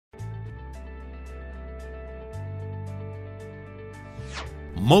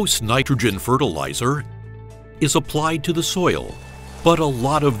Most nitrogen fertilizer is applied to the soil, but a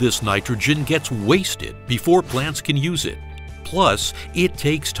lot of this nitrogen gets wasted before plants can use it. Plus, it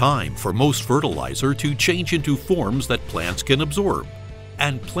takes time for most fertilizer to change into forms that plants can absorb,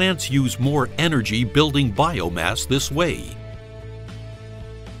 and plants use more energy building biomass this way.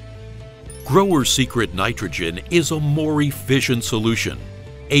 Grower Secret Nitrogen is a more efficient solution.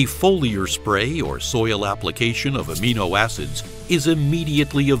 A foliar spray or soil application of amino acids is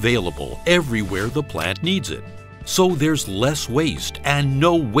immediately available everywhere the plant needs it. So there's less waste and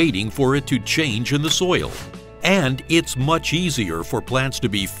no waiting for it to change in the soil. And it's much easier for plants to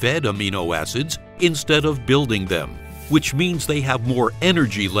be fed amino acids instead of building them, which means they have more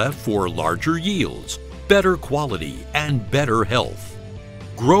energy left for larger yields, better quality, and better health.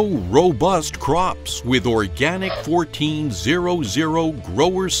 Grow robust crops with Organic 1400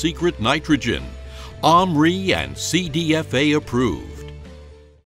 Grower Secret Nitrogen, OMRI and CDFA approved.